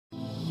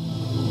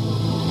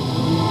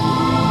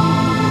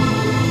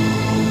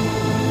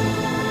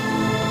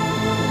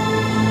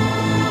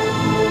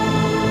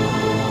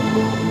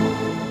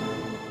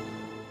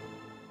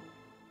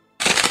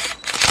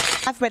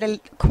I've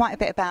read quite a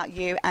bit about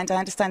you, and I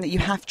understand that you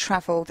have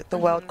travelled the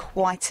world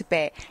quite a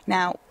bit.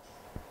 Now,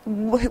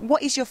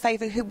 what is your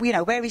favourite?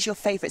 Where is your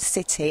favourite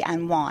city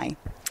and why?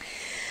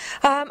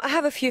 I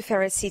have a few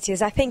favorite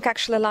cities. I think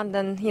actually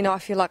London, I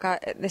feel like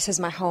this is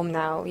my home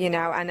now,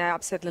 and I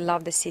absolutely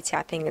love the city.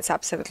 I think it's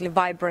absolutely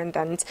vibrant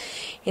and,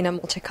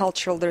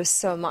 multicultural. There's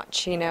so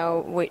much,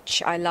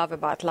 which I love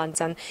about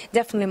London.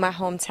 Definitely my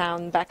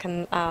hometown back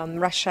in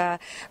Russia,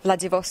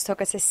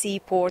 Vladivostok is a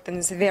seaport and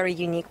it's a very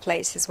unique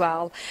place as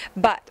well.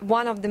 But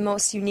one of the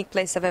most unique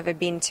places I've ever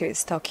been to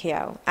is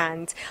Tokyo.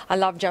 And I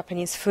love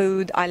Japanese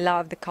food. I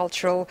love the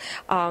cultural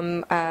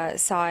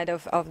side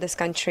of this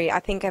country. I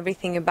think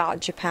everything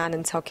about Japan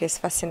and Tokyo is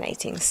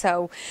fascinating.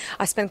 So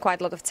I spent quite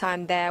a lot of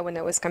time there when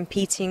I was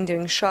competing,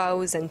 doing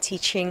shows and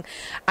teaching,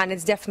 and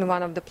it's definitely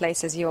one of the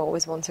places you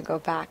always want to go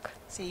back.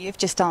 So you've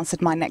just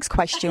answered my next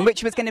question,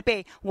 which was going to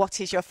be, what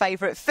is your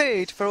favourite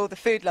food for all the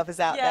food lovers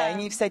out there?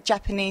 And you've said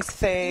Japanese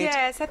food.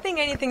 Yes, I think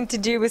anything to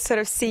do with sort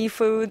of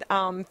seafood,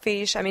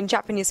 fish. I mean,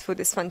 Japanese food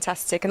is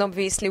fantastic. And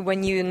obviously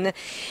when you're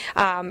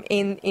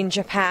in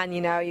Japan,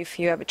 if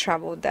you ever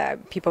traveled there,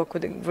 people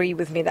could agree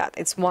with me that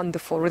it's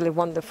wonderful, really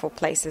wonderful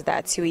places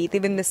there to eat.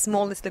 Even the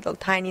smallest little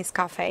tiniest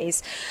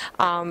cafes,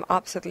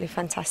 absolutely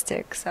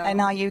fantastic. So. And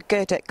are you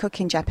good at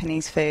cooking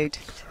Japanese food?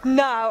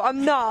 No,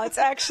 I'm not.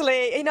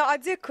 Actually, I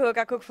do cook.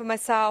 I cook for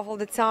myself all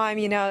the time,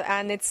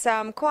 and it's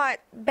quite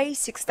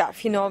basic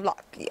stuff,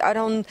 like I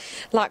don't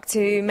like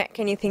to make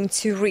anything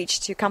too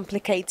rich, too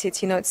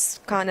complicated, it's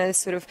kind of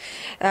sort of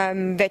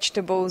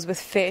vegetables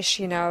with fish,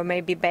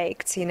 maybe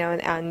baked,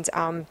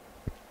 and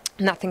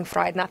nothing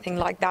fried, nothing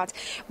like that.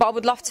 But I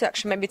would love to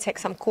actually maybe take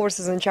some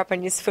courses on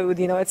Japanese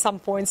food, at some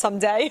point,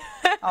 someday.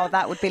 Oh,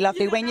 that would be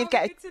lovely. When you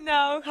get to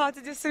know how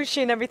to do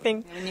sushi and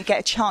everything. When you get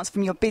a chance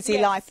from your busy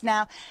life.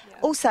 Now,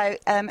 also,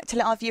 to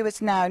let our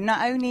viewers know,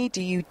 not only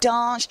do you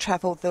dance,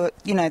 travel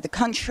the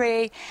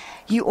country,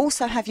 you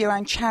also have your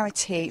own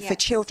charity for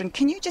children.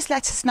 Can you just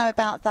let us know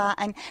about that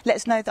and let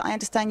us know that I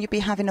understand you'll be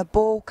having a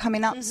ball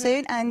coming up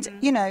soon and,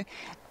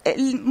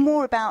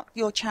 more about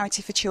your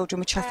charity for children,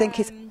 which I think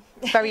is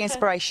very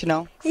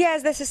inspirational.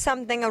 Yes, this is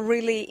something I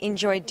really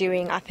enjoy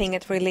doing. I think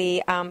it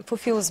really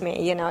fulfills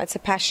me. It's a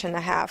passion I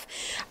have.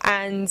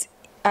 And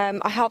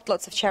I helped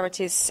lots of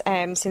charities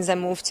since I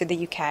moved to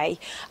the UK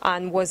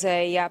and was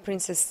a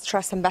Princess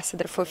Trust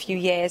ambassador for a few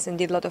years and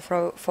did a lot of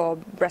for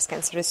breast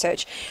cancer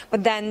research.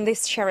 But then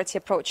this charity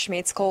approached me.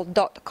 It's called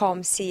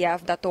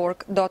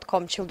 .comcf.org,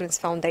 .com Children's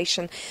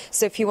Foundation.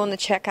 So if you want to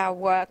check our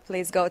work,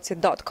 please go to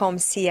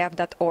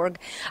 .comcf.org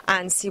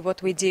and see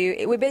what we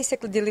do. We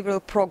basically deliver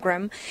a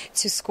program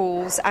to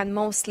schools and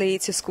mostly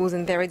to schools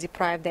in very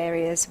deprived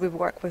areas. We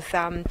work with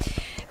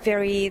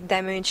very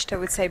damaged, I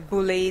would say,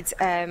 bullied,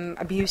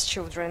 abused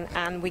children,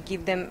 and we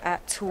give them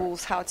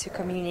tools how to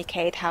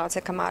communicate, how to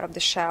come out of the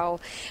shell,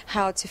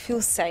 how to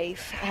feel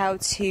safe, how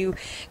to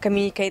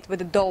communicate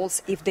with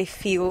adults if they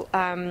feel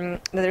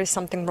that there is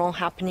something wrong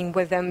happening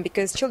with them.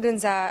 Because children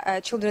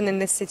in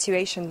this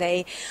situation,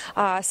 they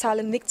are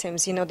silent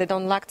victims. They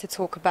don't like to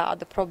talk about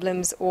the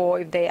problems or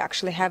if they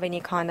actually have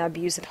any kind of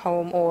abuse at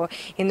home or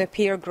in a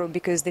peer group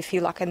because they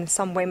feel like in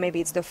some way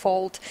maybe it's their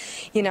fault.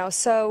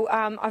 So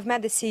I've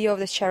met the CEO of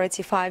this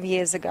charity 5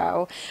 years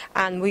ago,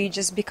 and we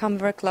just become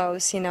very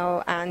close,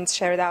 and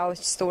shared our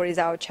stories,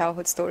 our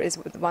childhood stories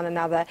with one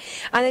another.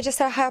 And I just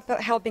started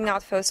helping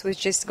out first with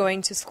just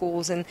going to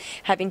schools and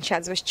having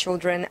chats with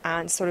children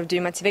and sort of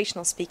doing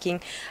motivational speaking.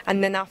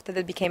 And then after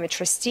that became a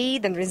trustee,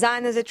 then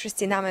resigned as a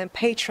trustee. Now I'm a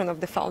patron of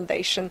the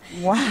foundation.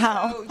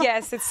 Wow. So,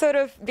 yes, it's sort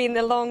of been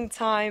a long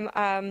time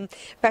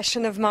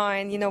passion of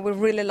mine. We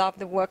really love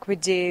the work we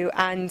do,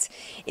 and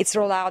it's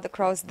rolled out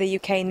across the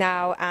UK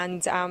now,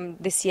 and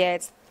this year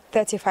it's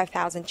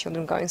 35,000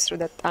 children going through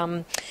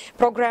that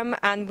program,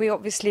 and we're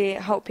obviously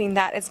hoping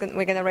that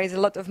we're going to raise a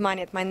lot of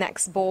money at my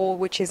next ball,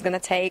 which is going to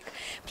take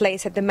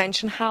place at the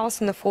Mansion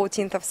House on the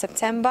 14th of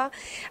September,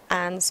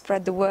 and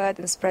spread the word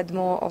and spread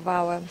more of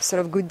our sort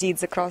of good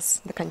deeds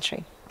across the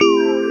country.